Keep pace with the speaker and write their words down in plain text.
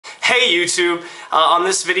Hey YouTube! On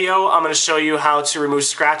this video I'm going to show you how to remove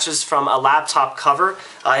scratches from a laptop cover.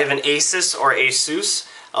 I have an Asus or Asus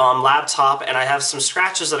laptop, and I have some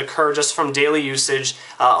scratches that occur just from daily usage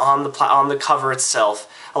on the cover itself.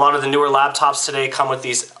 A lot of the newer laptops today come with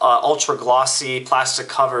these ultra glossy plastic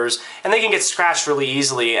covers, and they can get scratched really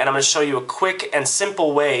easily, and I'm going to show you a quick and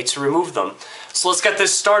simple way to remove them. So let's get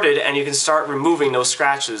this started and you can start removing those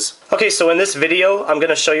scratches. Okay, so in this video I'm going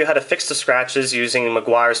to show you how to fix the scratches using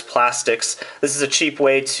Meguiar's Plastx. This is a cheap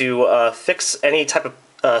way to fix any type of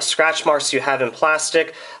scratch marks you have in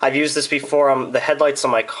plastic. I've used this before on the headlights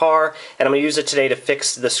on my car, and I'm going to use it today to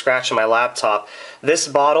fix the scratch on my laptop. This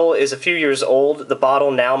bottle is a few years old. The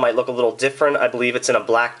bottle now might look a little different. I believe it's in a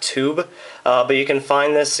black tube, but you can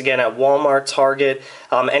find this again at Walmart, Target,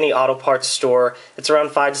 any auto parts store. It's around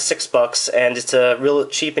 $5 to $6, and it's a real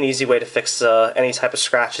cheap and easy way to fix any type of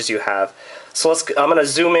scratches you have. So I'm going to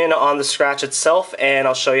zoom in on the scratch itself and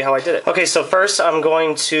I'll show you how I did it. Okay, so first I'm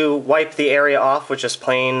going to wipe the area off with just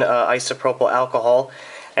plain isopropyl alcohol,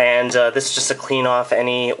 and this is just to clean off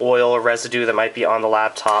any oil or residue that might be on the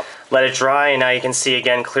laptop. Let it dry, and now you can see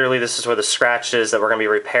again clearly this is where the scratch is that we're going to be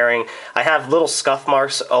repairing. I have little scuff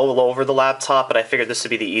marks all over the laptop, but I figured this would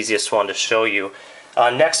be the easiest one to show you.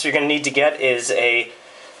 Next you're going to need to get is a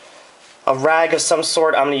rag of some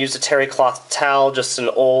sort. I'm going to use a terry cloth towel, just an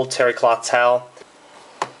old terry cloth towel.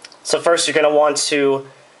 So first you're going to want to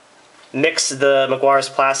mix the Meguiar's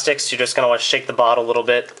Plastx. You're just going to want to shake the bottle a little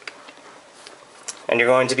bit. And you're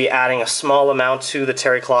going to be adding a small amount to the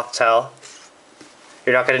terry cloth towel.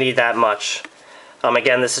 You're not going to need that much.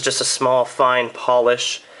 Again, this is just a small fine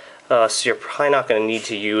polish, so you're probably not going to need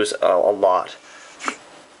to use a lot.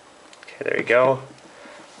 Okay, there you go.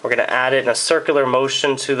 We're going to add it in a circular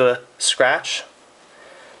motion to the scratch.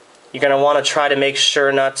 You're going to want to try to make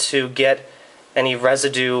sure not to get any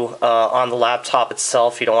residue on the laptop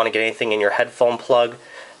itself. You don't want to get anything in your headphone plug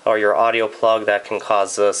or your audio plug that can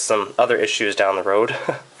cause some other issues down the road,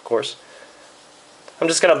 of course. I'm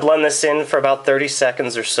just going to blend this in for about 30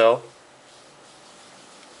 seconds or so.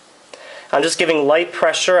 I'm just giving light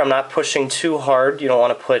pressure. I'm not pushing too hard. You don't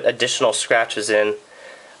want to put additional scratches in.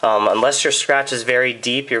 Unless your scratch is very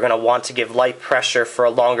deep, you're going to want to give light pressure for a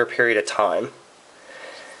longer period of time.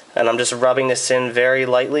 And I'm just rubbing this in very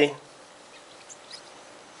lightly.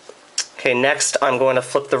 Okay, next I'm going to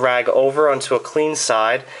flip the rag over onto a clean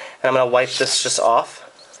side, and I'm going to wipe this just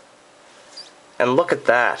off. And look at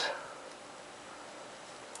that.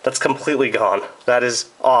 That's completely gone. That is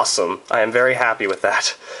awesome. I am very happy with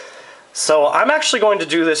that. So I'm actually going to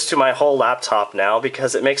do this to my whole laptop now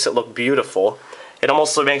because it makes it look beautiful. It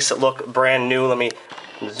almost makes it look brand new. Let me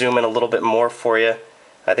zoom in a little bit more for you.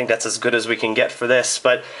 I think that's as good as we can get for this.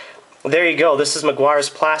 But there you go. This is Meguiar's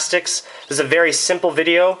Plastx. This is a very simple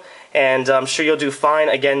video, and I'm sure you'll do fine.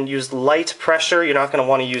 Again, use light pressure. You're not going to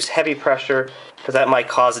want to use heavy pressure because that might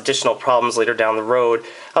cause additional problems later down the road.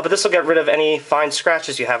 But this will get rid of any fine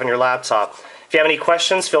scratches you have on your laptop. If you have any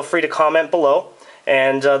questions, feel free to comment below.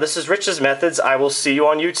 And this is Rich's Methods. I will see you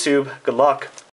on YouTube. Good luck.